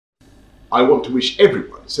I want to wish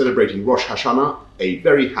everyone celebrating Rosh Hashanah a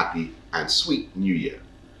very happy and sweet New Year.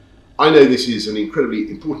 I know this is an incredibly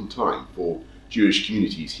important time for Jewish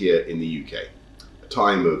communities here in the UK, a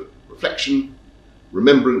time of reflection,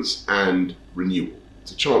 remembrance and renewal.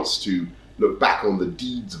 It's a chance to look back on the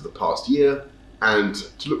deeds of the past year and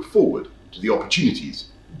to look forward to the opportunities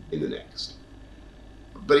in the next.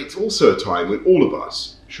 But it's also a time when all of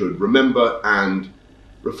us should remember and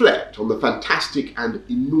reflect on the fantastic and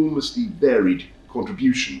enormously varied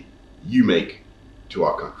contribution you make to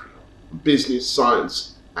our country. From business,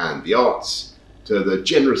 science and the arts to the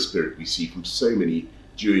generous spirit we see from so many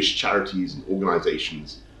Jewish charities and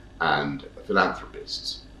organisations and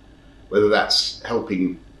philanthropists. Whether that's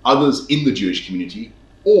helping others in the Jewish community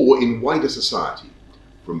or in wider society,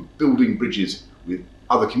 from building bridges with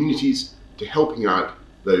other communities to helping out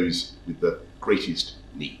those with the greatest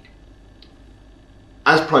need.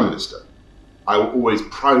 As Prime Minister, I will always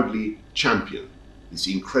proudly champion this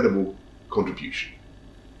incredible contribution.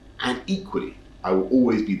 And equally, I will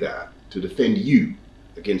always be there to defend you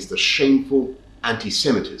against the shameful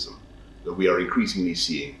anti-Semitism that we are increasingly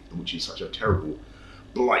seeing, and which is such a terrible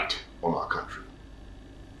blight on our country.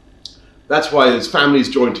 That's why, as families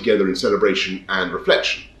join together in celebration and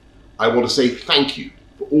reflection, I want to say thank you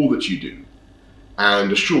for all that you do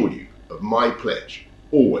and assure you of my pledge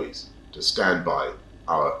always to stand by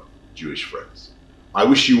our Jewish friends. I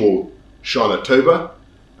wish you all Shana Tova,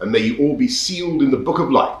 and may you all be sealed in the book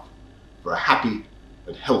of life for a happy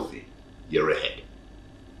and healthy year ahead.